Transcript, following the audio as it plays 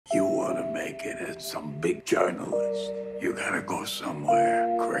gonna make it as some big journalist. You gotta go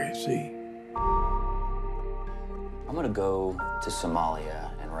somewhere crazy. I'm gonna go to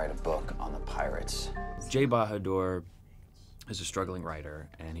Somalia and write a book on the pirates. Jay Bahadur is a struggling writer,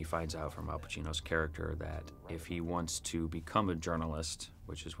 and he finds out from Al Pacino's character that if he wants to become a journalist,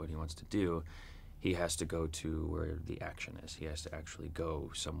 which is what he wants to do, he has to go to where the action is. He has to actually go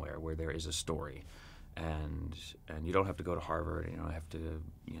somewhere where there is a story. And you don't have to go to Harvard, you don't have to,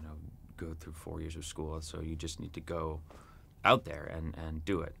 go through 4 years of school, so you just need to go out there and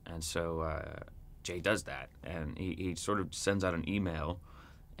do it. And so Jay does that, and he sort of sends out an email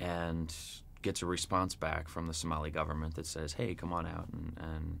and gets a response back from the Somali government that says, hey, come on out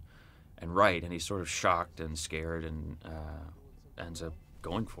and write. And he's sort of shocked and scared and ends up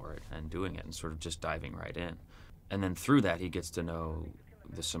going for it and doing it and sort of just diving right in. And then through that, he gets to know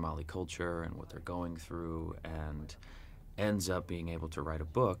the Somali culture and what they're going through, and ends up being able to write a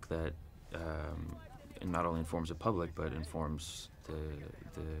book that not only informs the public, but informs the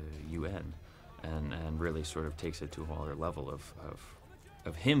UN, and really sort of takes it to a whole other level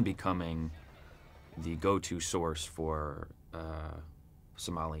of him becoming the go-to source for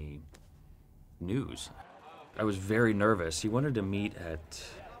Somali news. I was very nervous. He wanted to meet at,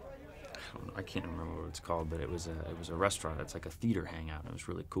 I can't remember what it's called, but it was a restaurant. It's like a theater hangout. It was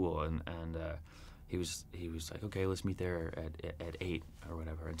really cool, and he was like, okay, let's meet there at 8 or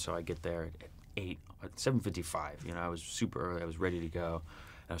whatever. And so I get there at 8, at 7:55. I was super early. I was ready to go.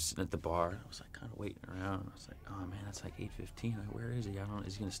 I was sitting at the bar. I was like kind of waiting around. I was like, oh man, it's like 8:15. Like, where is he? I don't know.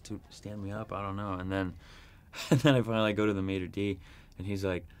 Is he gonna stand me up? I don't know. And then I finally go to the maitre d', and he's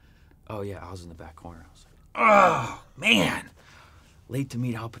like, oh yeah, I was in the back corner. I was like, oh man, late to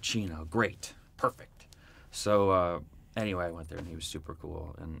meet Al Pacino. Great, perfect. So anyway, I went there, and he was super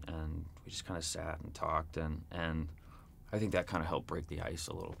cool, and we just kind of sat and talked, and I think that kind of helped break the ice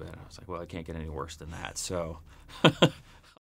a little bit. I was like, well, I can't get any worse than that. So